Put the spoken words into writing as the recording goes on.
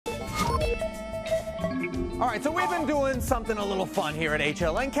All right, so we've been doing something a little fun here at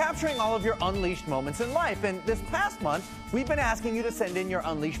HLN, capturing all of your unleashed moments in life. And this past month, we've been asking you to send in your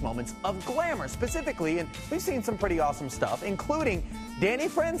unleashed moments of glamour specifically. And we've seen some pretty awesome stuff, including Danny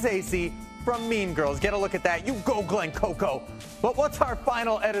Franzese from Mean Girls. Get a look at that. You go, Glenn Coco. But what's our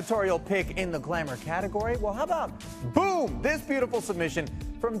final editorial pick in the glamour category? Well, how about, boom, this beautiful submission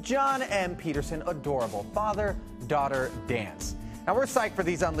from John M. Peterson, adorable father-daughter dance. Now, we're psyched for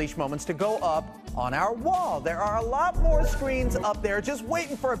these unleashed moments to go up on our wall. There are a lot more screens up there just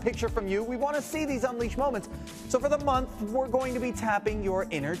waiting for a picture from you. We want to see these unleashed moments. So for the month, we're going to be tapping your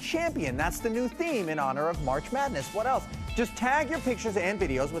inner champion. That's the new theme in honor of March Madness. What else? Just tag your pictures and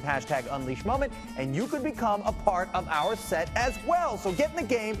videos with hashtag Unleashed Moment, and you could become a part of our set as well. So get in the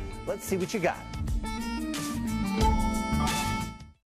game. Let's see what you got.